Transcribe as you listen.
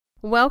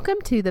Welcome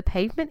to the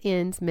Pavement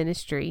Ends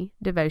Ministry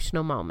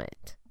devotional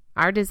moment.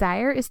 Our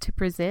desire is to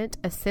present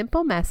a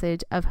simple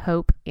message of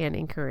hope and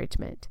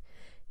encouragement.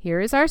 Here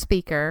is our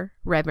speaker,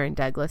 Reverend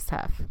Douglas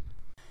Huff.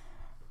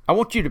 I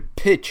want you to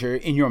picture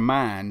in your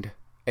mind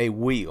a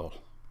wheel,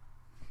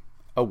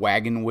 a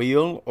wagon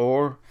wheel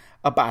or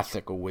a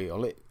bicycle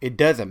wheel. It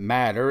doesn't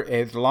matter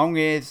as long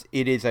as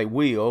it is a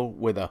wheel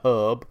with a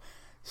hub,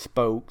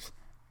 spokes,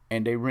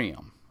 and a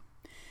rim.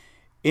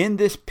 In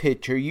this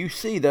picture, you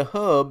see the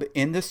hub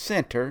in the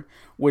center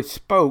with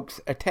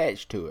spokes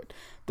attached to it.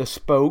 The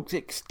spokes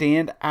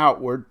extend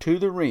outward to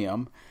the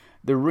rim.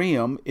 The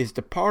rim is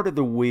the part of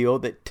the wheel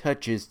that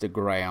touches the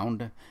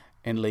ground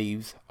and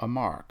leaves a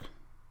mark.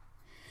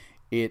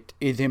 It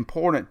is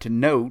important to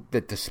note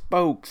that the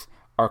spokes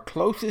are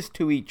closest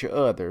to each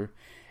other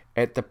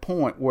at the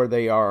point where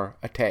they are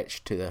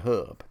attached to the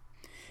hub.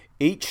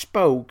 Each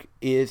spoke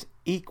is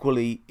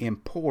equally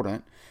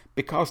important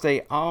because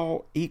they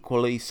all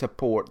equally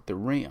support the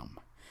rim.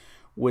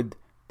 With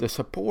the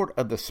support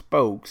of the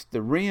spokes,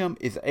 the rim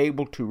is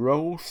able to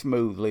roll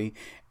smoothly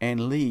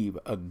and leave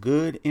a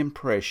good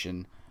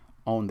impression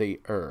on the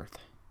earth.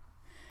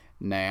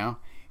 Now,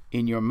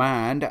 in your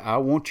mind, I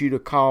want you to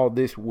call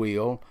this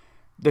wheel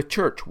the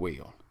church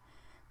wheel.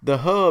 The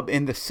hub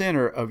in the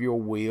center of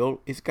your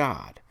wheel is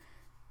God,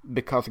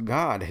 because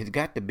God has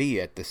got to be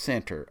at the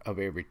center of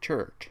every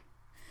church.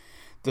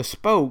 The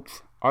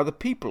spokes are the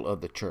people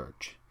of the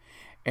church,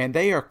 and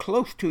they are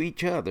close to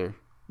each other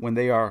when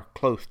they are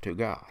close to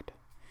God.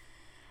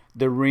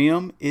 The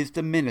rim is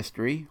the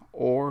ministry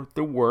or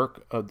the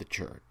work of the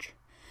church.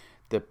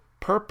 The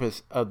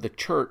purpose of the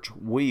church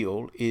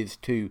wheel is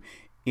to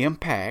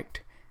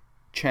impact,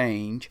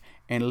 change,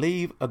 and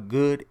leave a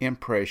good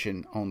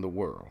impression on the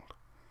world.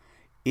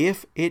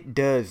 If it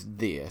does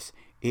this,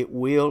 it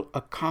will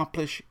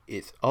accomplish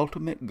its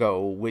ultimate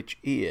goal, which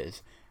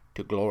is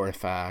to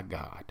glorify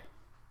God.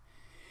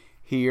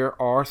 Here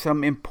are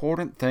some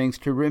important things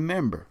to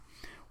remember.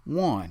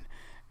 1.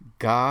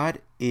 God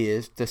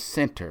is the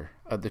center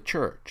of the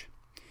church.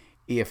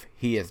 If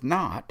He is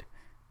not,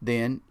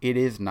 then it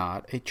is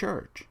not a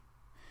church.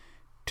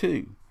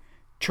 2.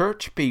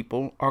 Church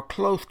people are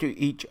close to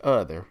each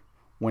other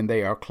when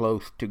they are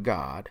close to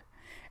God,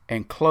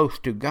 and close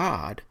to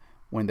God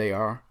when they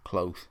are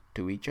close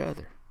to each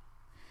other.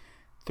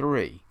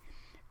 3.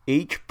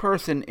 Each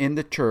person in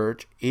the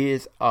church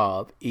is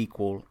of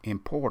equal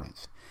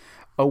importance.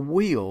 A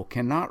wheel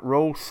cannot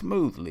roll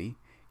smoothly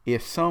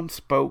if some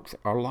spokes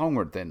are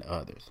longer than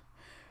others,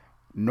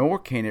 nor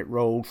can it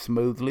roll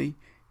smoothly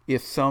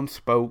if some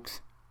spokes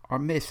are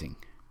missing.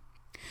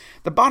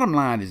 The bottom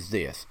line is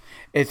this: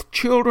 as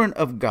children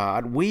of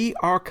God, we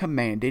are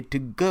commanded to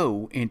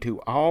go into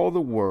all the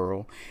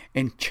world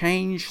and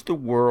change the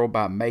world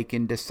by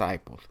making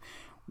disciples.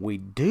 We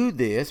do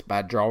this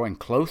by drawing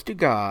close to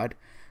God,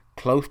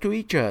 close to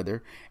each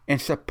other,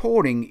 and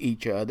supporting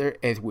each other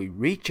as we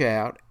reach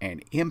out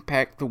and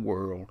impact the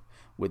world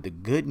with the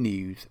good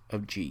news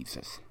of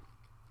Jesus.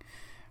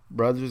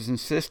 Brothers and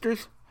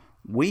sisters,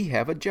 we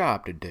have a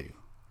job to do.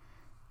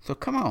 So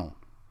come on,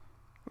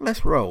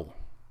 let's roll.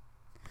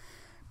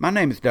 My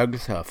name is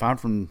Douglas Huff. I'm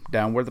from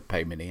down where the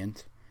pavement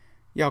ends.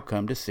 Y'all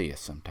come to see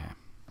us sometime.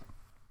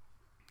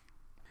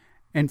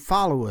 And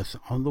follow us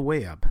on the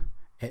web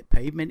at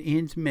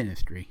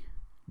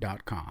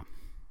pavementendsministry.com.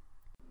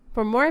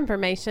 For more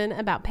information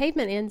about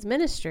Pavement Ends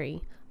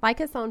Ministry,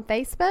 like us on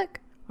Facebook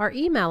or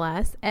email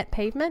us at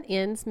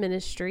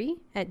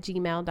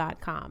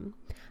pavementendsministry@gmail.com.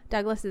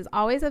 Douglas is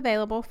always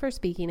available for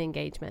speaking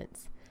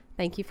engagements.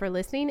 Thank you for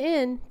listening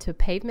in to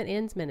Pavement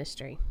Ends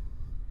Ministry.